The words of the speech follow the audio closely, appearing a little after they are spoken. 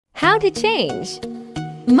How to change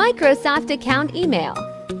Microsoft account email.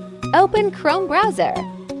 Open Chrome browser.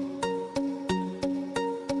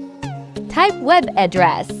 Type web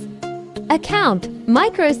address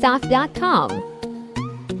account.microsoft.com.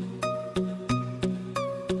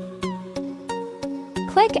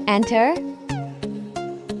 Click Enter.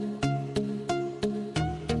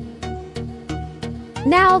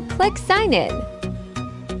 Now click Sign In.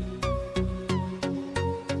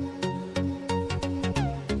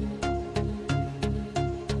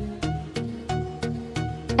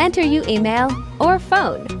 Enter your email or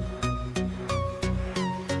phone.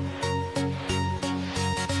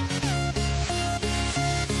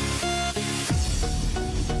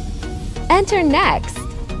 Enter Next.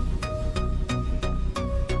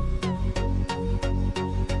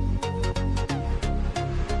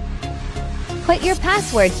 Put your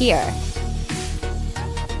password here.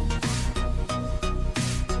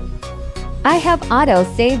 I have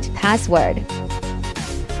auto-saved password.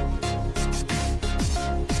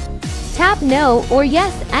 Tap No or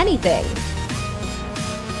Yes anything.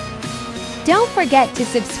 Don't forget to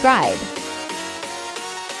subscribe.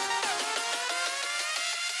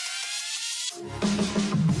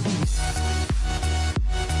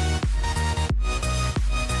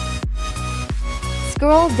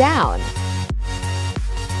 Scroll down.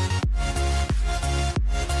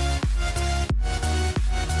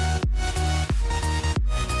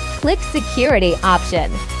 Click Security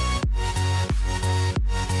option.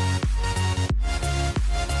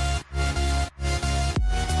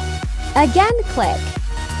 Again, click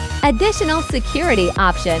Additional Security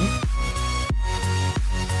option.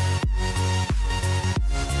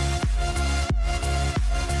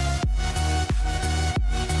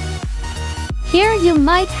 Here you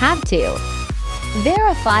might have to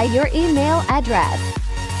verify your email address.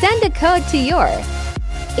 Send a code to your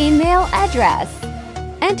email address.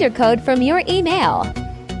 Enter code from your email.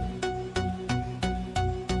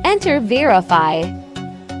 Enter Verify.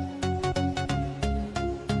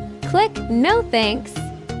 Click No Thanks.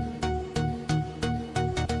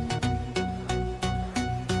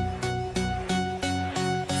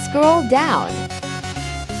 Scroll down.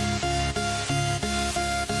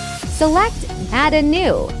 Select Add a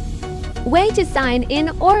new way to sign in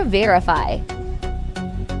or verify.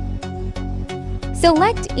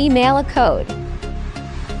 Select Email a code.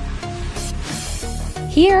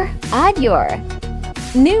 Here, add your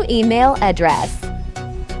new email address.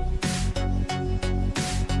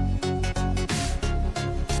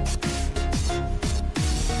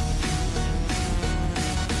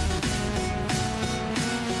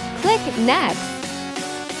 Click Next.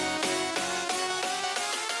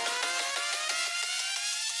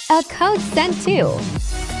 A code sent to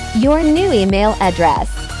your new email address.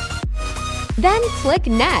 Then click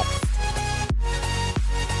Next.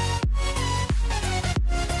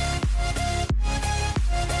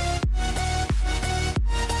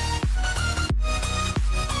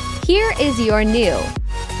 Here is your new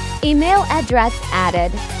email address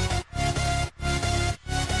added.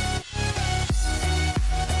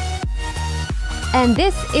 And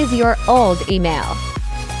this is your old email.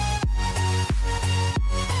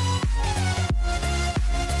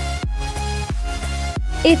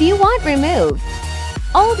 If you want remove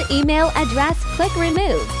old email address, click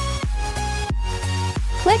Remove.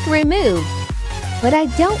 Click Remove, but I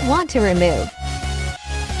don't want to remove.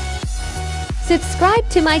 Subscribe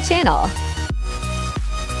to my channel.